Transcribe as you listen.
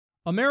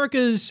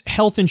America's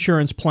health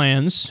insurance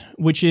plans,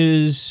 which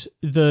is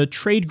the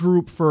trade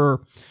group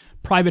for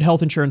private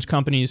health insurance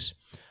companies,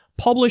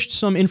 published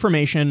some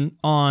information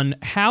on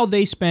how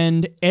they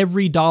spend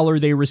every dollar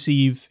they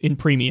receive in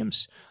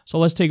premiums. So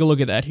let's take a look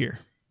at that here.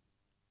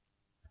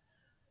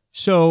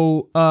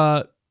 So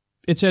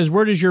it says,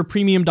 where does your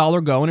premium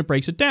dollar go? And it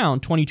breaks it down.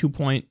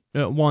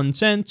 22.1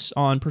 cents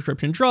on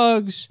prescription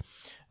drugs,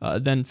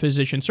 then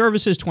physician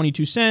services,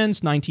 22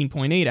 cents,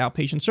 19.8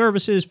 outpatient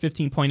services,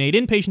 15.8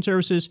 inpatient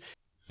services.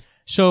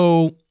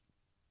 So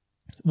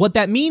what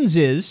that means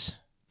is,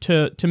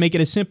 to make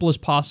it as simple as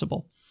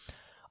possible,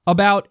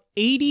 about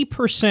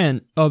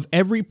 80% of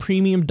every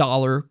premium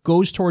dollar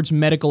goes towards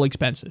medical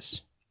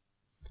expenses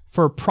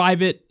for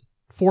private,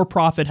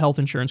 for-profit health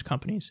insurance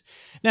companies.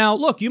 Now,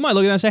 look, you might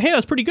look at that and say, hey,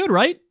 that's pretty good,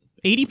 right?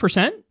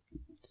 80%?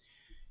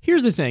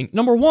 Here's the thing.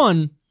 Number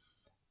one,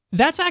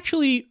 that's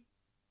actually,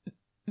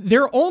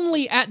 they're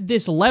only at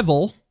this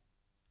level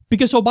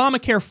because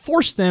Obamacare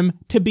forced them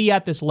to be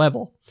at this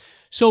level.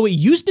 So it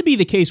used to be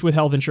the case with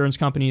health insurance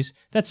companies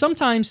that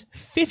sometimes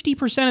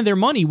 50% of their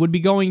money would be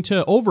going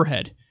to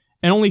overhead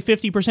and only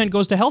 50%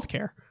 goes to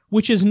healthcare,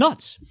 which is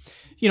nuts.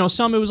 You know,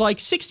 some it was like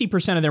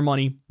 60% of their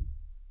money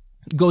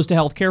goes to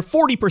healthcare,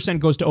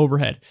 40% goes to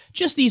overhead.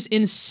 Just these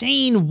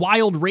insane,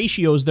 wild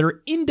ratios that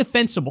are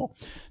indefensible.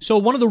 So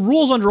one of the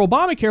rules under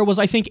Obamacare was,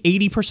 I think,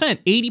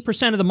 80%.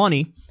 80% of the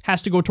money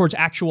has to go towards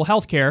actual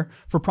healthcare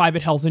for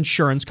private health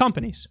insurance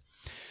companies.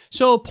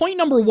 So point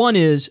number one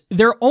is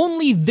they're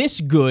only this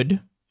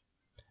good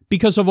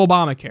because of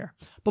Obamacare.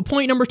 But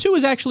point number two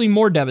is actually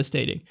more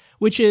devastating,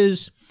 which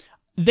is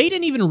they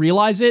didn't even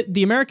realize it.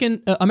 The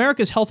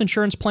America's health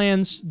insurance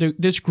plans,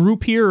 this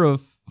group here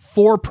of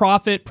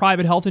for-profit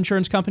private health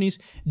insurance companies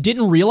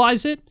didn't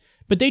realize it,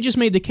 but they just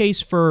made the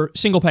case for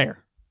single payer.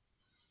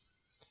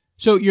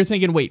 So you're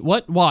thinking, wait,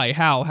 what? Why?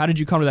 How? How did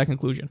you come to that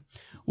conclusion?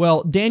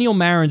 Well, Daniel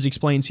Marins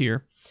explains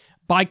here.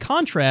 By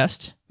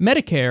contrast,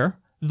 Medicare,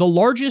 the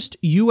largest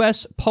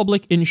U.S.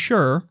 public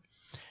insurer,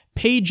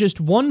 paid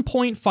just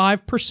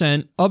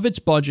 1.5% of its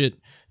budget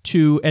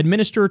to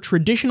administer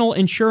traditional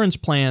insurance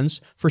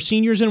plans for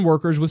seniors and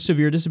workers with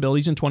severe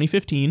disabilities in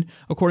 2015,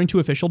 according to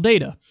official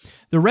data.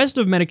 The rest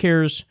of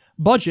Medicare's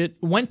budget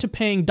went to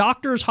paying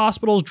doctors,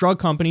 hospitals, drug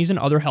companies, and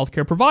other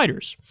healthcare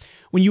providers.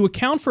 When you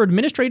account for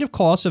administrative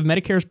costs of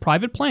Medicare's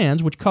private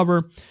plans, which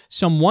cover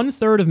some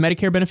 1/3 of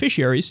Medicare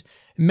beneficiaries,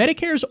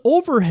 Medicare's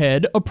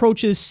overhead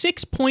approaches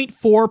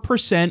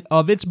 6.4%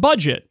 of its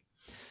budget.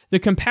 The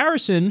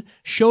comparison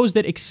shows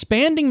that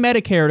expanding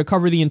Medicare to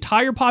cover the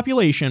entire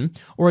population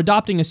or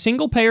adopting a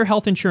single-payer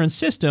health insurance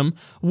system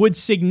would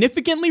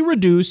significantly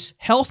reduce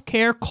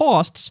healthcare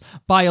costs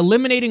by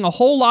eliminating a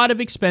whole lot of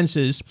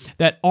expenses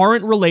that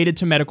aren't related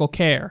to medical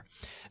care.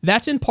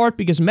 That's in part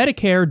because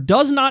Medicare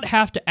does not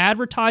have to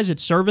advertise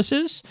its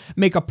services,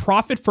 make a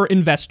profit for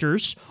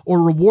investors,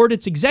 or reward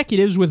its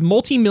executives with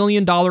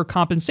multi-million-dollar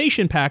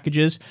compensation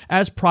packages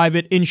as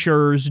private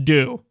insurers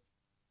do.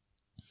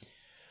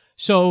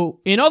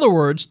 So, in other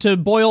words, to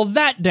boil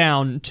that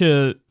down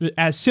to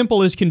as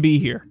simple as can be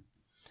here,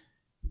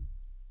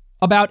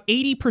 about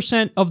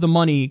 80% of the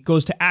money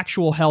goes to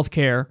actual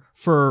healthcare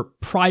for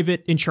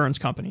private insurance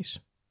companies.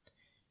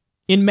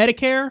 In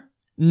Medicare,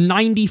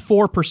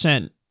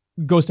 94%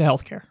 goes to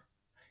healthcare.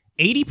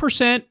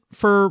 80%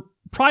 for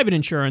private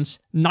insurance,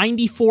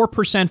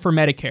 94% for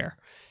Medicare.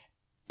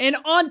 And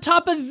on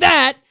top of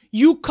that,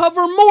 you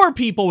cover more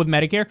people with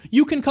Medicare.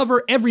 You can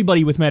cover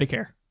everybody with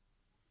Medicare.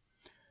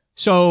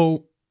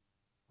 So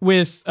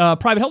with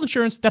private health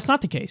insurance, that's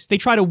not the case. They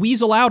try to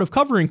weasel out of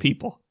covering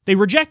people. They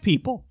reject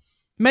people.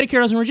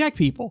 Medicare doesn't reject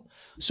people.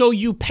 So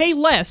you pay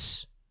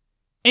less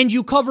and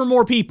you cover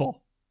more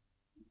people.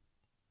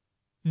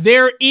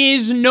 There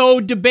is no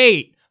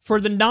debate.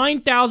 For the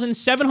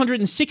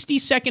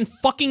 9,762nd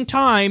fucking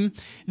time,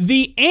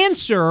 the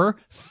answer,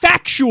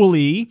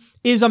 factually,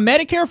 is a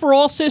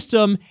Medicare-for-all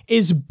system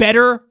is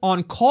better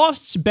on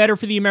costs, better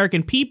for the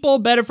American people,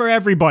 better for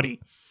everybody.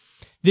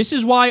 This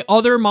is why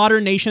other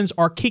modern nations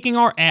are kicking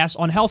our ass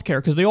on healthcare,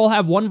 because they all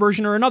have one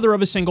version or another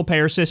of a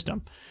single-payer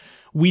system.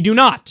 We do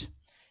not.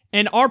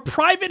 And our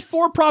private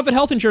for-profit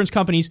health insurance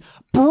companies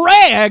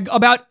brag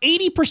about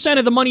 80%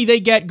 of the money they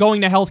get going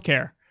to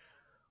healthcare.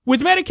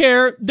 With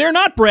Medicare, they're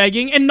not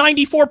bragging, and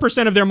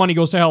 94% of their money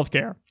goes to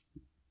healthcare.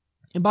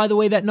 And by the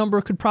way, that number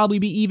could probably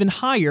be even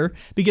higher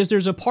because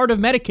there's a part of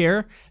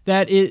Medicare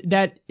that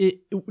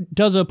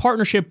does a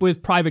partnership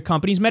with private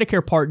companies,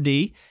 Medicare Part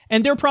D,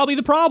 and they're probably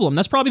the problem.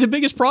 That's probably the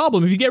biggest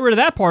problem. If you get rid of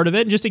that part of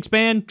it and just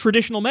expand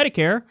traditional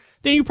Medicare,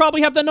 then you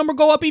probably have that number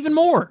go up even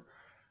more.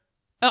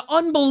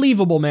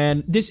 Unbelievable,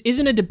 man. This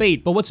isn't a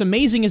debate, but what's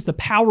amazing is the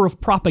power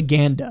of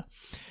propaganda.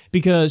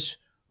 Because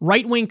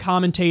right-wing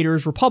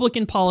commentators,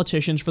 Republican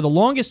politicians, for the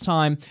longest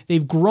time,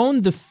 they've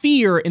grown the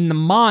fear in the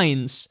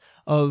minds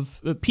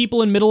of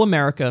people in middle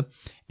America,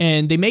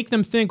 and they make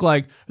them think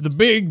like, the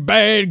big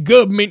bad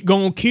government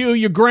gonna kill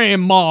your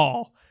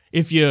grandma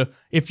if you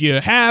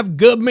have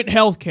government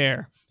health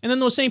care. And then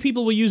those same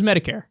people will use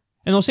Medicare,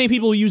 and those same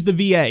people will use the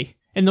VA,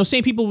 and those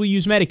same people will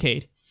use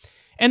Medicaid.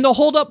 And they'll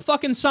hold up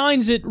fucking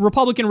signs at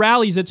Republican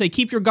rallies that say,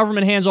 keep your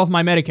government hands off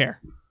my Medicare.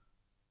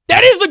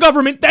 That is the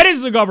government. That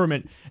is the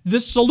government. The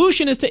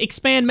solution is to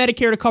expand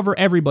Medicare to cover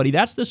everybody.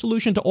 That's the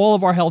solution to all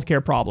of our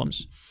healthcare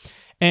problems.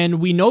 And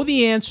we know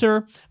the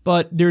answer,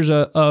 but there's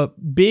a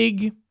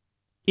big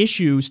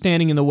issue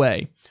standing in the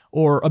way,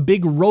 or a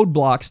big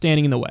roadblock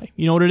standing in the way.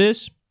 You know what it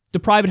is? The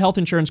private health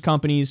insurance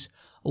companies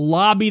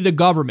lobby the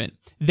government.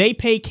 They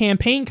pay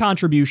campaign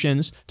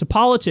contributions to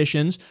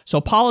politicians,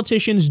 so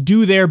politicians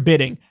do their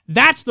bidding.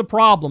 That's the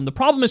problem. The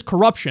problem is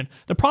corruption.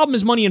 The problem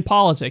is money in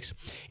politics.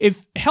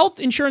 If health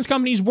insurance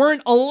companies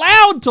weren't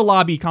allowed to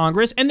lobby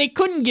Congress and they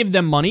couldn't give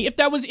them money, if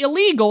that was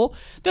illegal,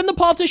 then the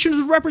politicians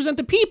would represent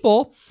the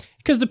people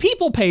because the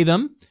people pay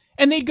them,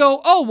 and they'd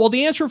go, oh, well,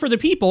 the answer for the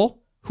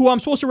people who I'm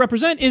supposed to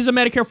represent is a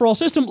Medicare-for-all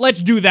system.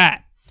 Let's do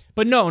that.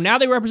 But no, now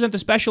they represent the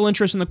special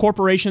interests in the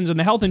corporations and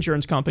the health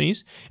insurance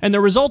companies, and the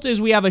result is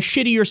we have a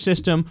shittier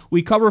system,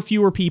 we cover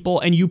fewer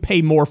people, and you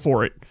pay more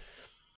for it.